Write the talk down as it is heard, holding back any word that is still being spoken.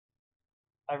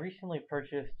I recently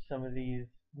purchased some of these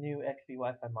new XBEE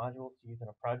Wi-Fi modules to use in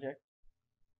a project.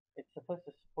 It's supposed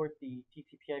to support the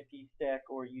TCP/IP stack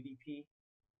or UDP,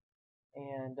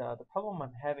 and the problem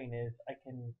I'm having is I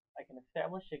can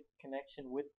establish a connection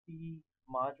with the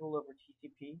module over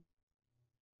TCP.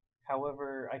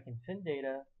 However, I can send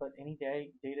data, but any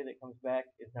data that comes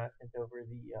back is not sent over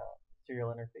the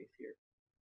serial interface here.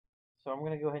 So I'm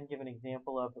going to go ahead and give an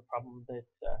example of the problem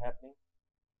that's happening.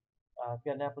 I've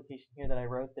got an application here that I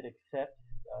wrote that accepts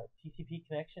TCP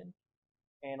connections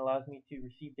and allows me to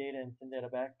receive data and send data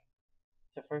back.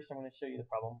 So first I'm going to show you the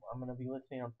problem. I'm going to be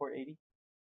listening on port 80.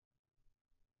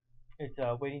 It's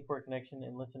waiting for a connection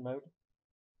in listen mode.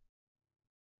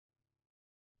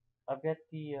 I've got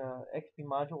the XBEE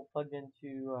module plugged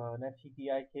into an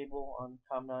FTDI cable on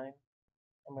COM9.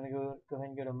 I'm going to go ahead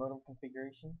and go to modem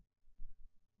configuration.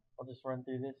 I'll just run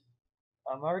through this.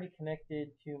 I'm already connected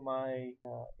to my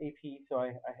AP, so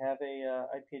I have a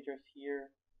IP address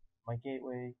here, my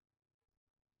gateway.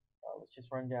 Let's just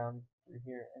run down through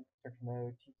here. Infrastructure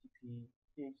mode, TCP,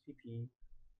 DHCP.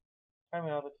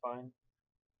 Timeout, that's fine.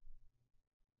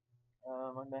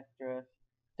 My MAC address.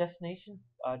 Destination,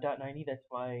 .90, that's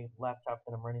my laptop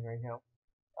that I'm running right now.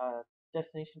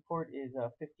 Destination port is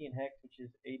 50 in hex, which is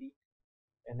 80.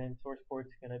 And then source port's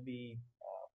going to be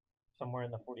somewhere in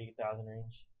the 48,000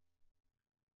 range.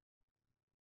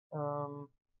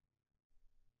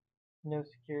 No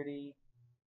security.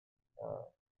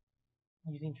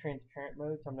 Using transparent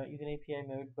mode, so I'm not using API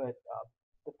mode, but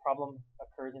the problem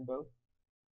occurs in both.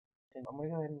 And I'm going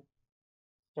to go ahead and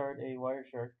start a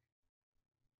Wireshark.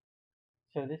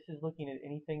 So this is looking at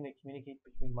anything that communicates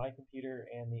between my computer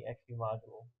and the XBEE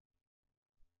module.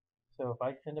 So if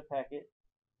I send a packet,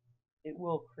 it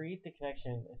will create the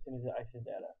connection as soon as I send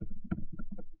data.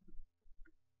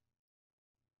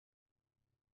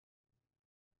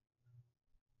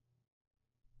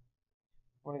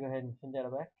 I'm going to go ahead and send data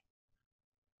back.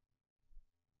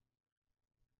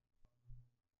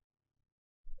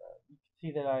 You can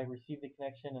see that I received the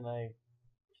connection and I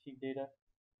received data,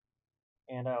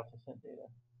 and I also sent data.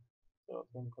 So let's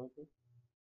go and close this.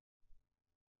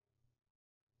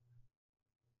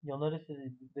 You'll notice that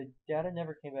the data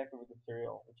never came back over the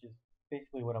serial, which is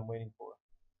basically what I'm waiting for.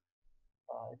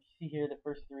 If you see here, the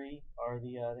first three are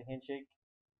the handshake.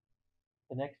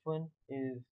 The next one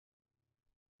is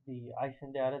the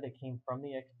ISIN data that came from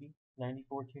the XBEE,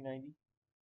 94.290.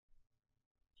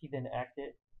 He then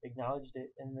acted, acknowledged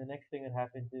it, and the next thing that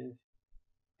happens is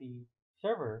the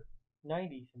server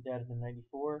 90 sent data to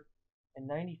 94, and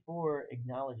 94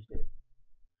 acknowledged it.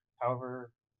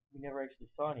 However, we never actually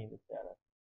saw any of this data.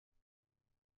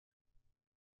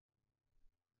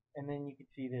 And then you can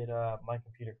see that my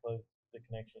computer closed the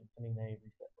connection, sending a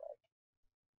reset flag.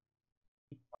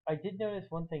 I did notice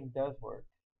one thing does work.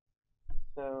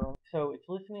 So it's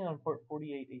listening on port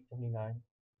 48879.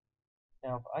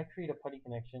 Now if I create a PuTTY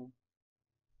connection,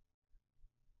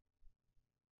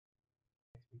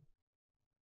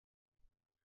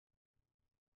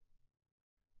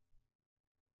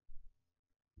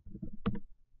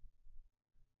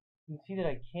 you can see that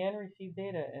I can receive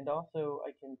data and also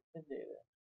I can send data.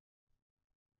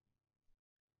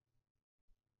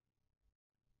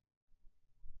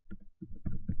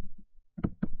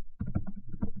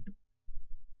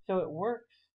 So it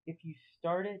works if you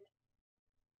start it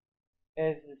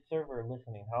as the server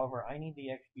listening. However, I need the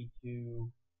XBEE to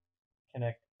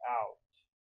connect out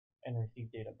and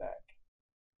receive data back,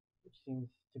 which seems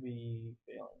to be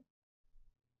failing.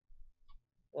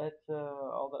 That's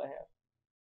all that I have.